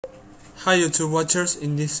Hi YouTube watchers,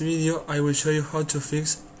 in this video I will show you how to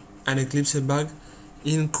fix an Eclipse bug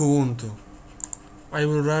in Kubuntu. I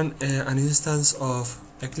will run an instance of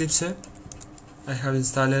Eclipse. I have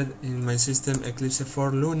installed in my system Eclipse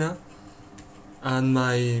 4 Luna, and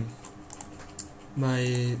my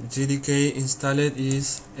GDK installed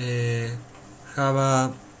is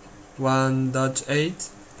Java 1.8.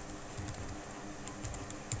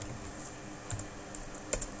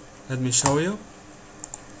 Let me show you.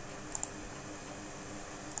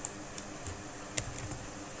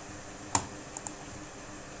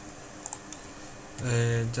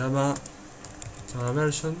 Java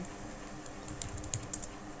version.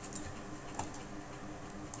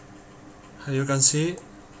 As you can see,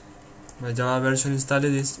 my Java version installed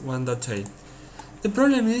is 1.8. The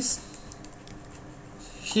problem is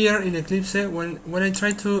here in Eclipse, when I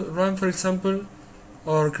try to run, for example,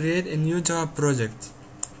 or create a new Java project,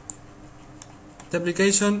 the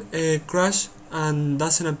application crash and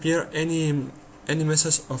doesn't appear any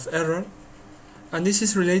message of error, and this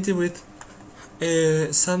is related with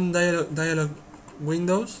some dialog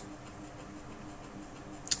windows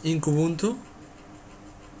in Kubuntu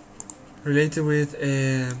related with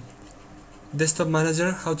desktop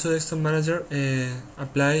manager, how to desktop manager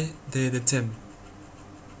apply the theme.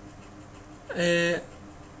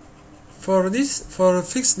 For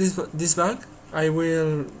fix this bug, I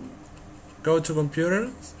will go to computer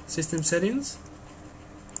system settings,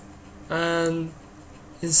 and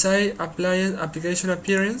inside application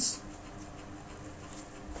appearance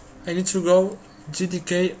I need to go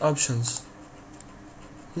GKT options.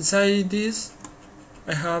 Inside this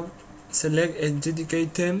I have select a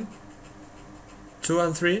GKT theme 2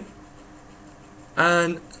 and 3,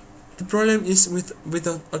 and the problem is with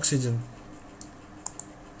Oxygen.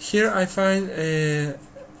 Here I find a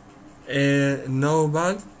no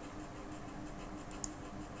bug,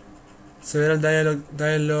 several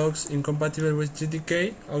dialogs incompatible with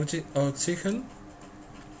GKT Oxygen,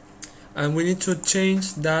 and we need to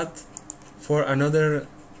change that for another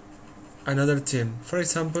theme. For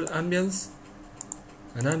example, ambience.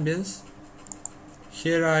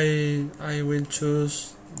 Here I will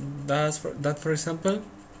choose that for example,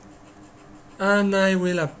 and I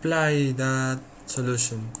will apply that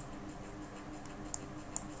solution.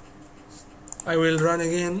 I will run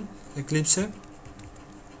again Eclipse.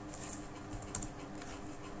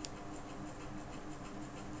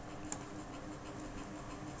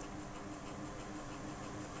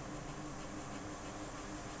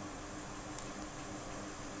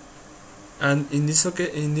 And in this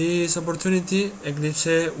opportunity,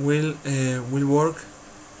 Eclipse will work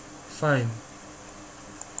fine.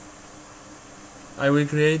 I will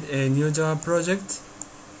create a new Java project,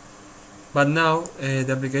 but now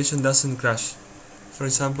the application doesn't crash. For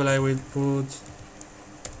example, I will put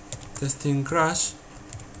testing crash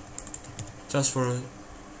just for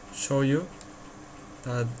show you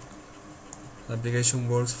that the application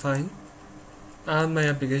works fine, and my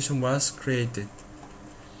application was created.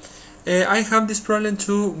 I have this problem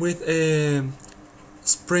too with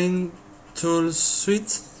Spring Tool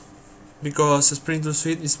Suite, because Spring Tool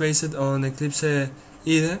Suite is based on Eclipse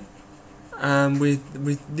IDE, and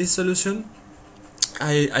with this solution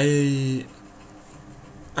I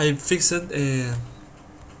fixed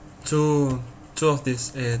two of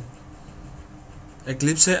these,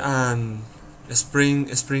 Eclipse and Spring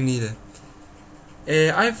IDE.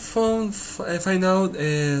 I find out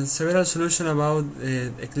several solutions about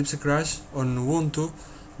Eclipse crash on Ubuntu,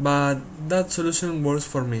 but that solution works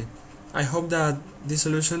for me. I hope that this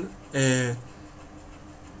solution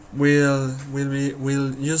will be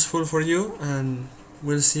useful for you, and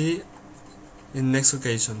we'll see in next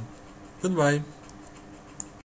occasion. Goodbye.